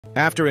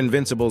After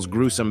Invincible's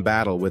gruesome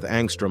battle with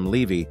Angstrom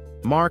Levy,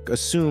 Mark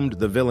assumed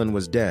the villain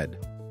was dead.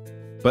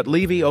 But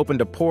Levy opened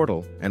a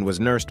portal and was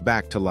nursed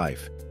back to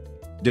life.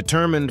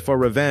 Determined for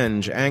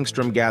revenge,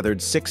 Angstrom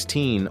gathered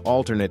 16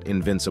 alternate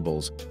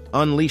Invincibles,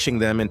 unleashing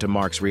them into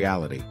Mark's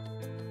reality,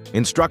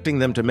 instructing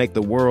them to make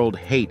the world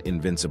hate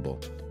Invincible.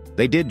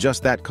 They did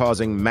just that,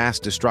 causing mass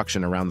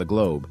destruction around the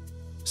globe.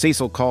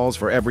 Cecil calls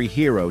for every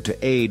hero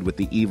to aid with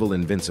the evil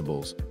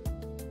Invincibles.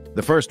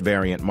 The first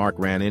variant Mark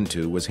ran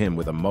into was him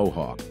with a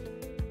mohawk.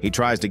 He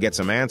tries to get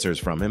some answers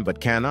from him,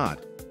 but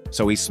cannot,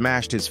 so he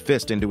smashed his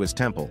fist into his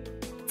temple.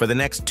 For the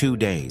next 2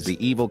 days,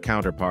 the evil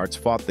counterparts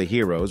fought the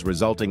heroes,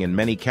 resulting in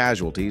many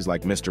casualties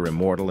like Mr.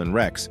 Immortal and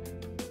Rex.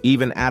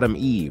 Even Adam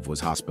Eve was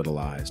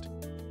hospitalized.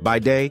 By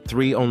day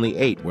 3, only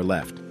 8 were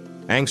left.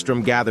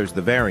 Angstrom gathers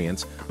the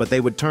variants, but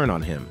they would turn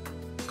on him,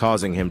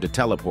 causing him to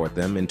teleport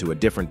them into a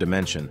different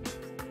dimension.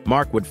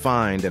 Mark would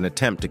find and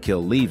attempt to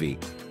kill Levy,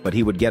 but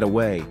he would get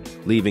away,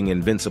 leaving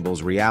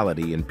Invincible's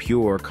reality in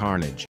pure carnage.